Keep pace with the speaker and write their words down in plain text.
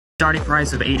Starting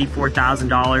price of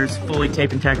 $84,000, fully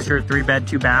tape and texture, 3-bed,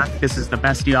 2-bath. This is the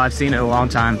best deal I've seen in a long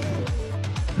time.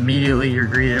 Immediately you're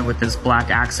greeted with this black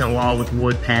accent wall with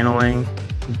wood paneling,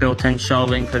 built-in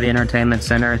shelving for the entertainment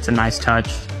center. It's a nice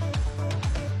touch.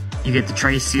 You get the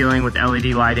tray ceiling with LED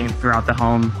lighting throughout the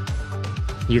home.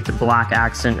 You get the black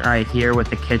accent right here with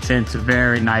the kitchen. It's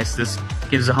very nice. This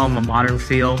gives the home a modern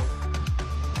feel.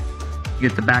 You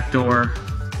get the back door,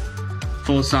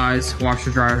 full-size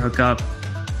washer-dryer hookup.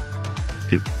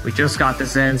 We just got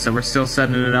this in, so we're still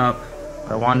setting it up.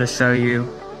 I wanted to show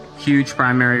you. Huge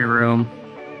primary room.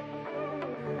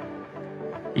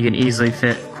 You can easily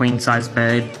fit queen-size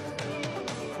bed.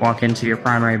 Walk into your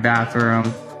primary bathroom.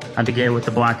 Had to get it with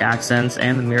the black accents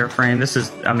and the mirror frame. This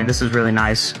is really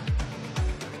nice.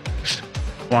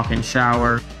 Walk-in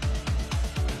shower.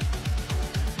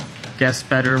 Guest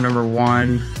bedroom number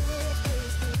 1.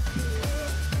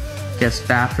 Guest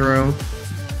bathroom.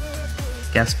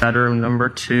 Guest bedroom number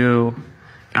 2.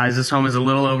 Guys, this home is a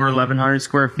little over 1,100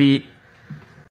 square feet.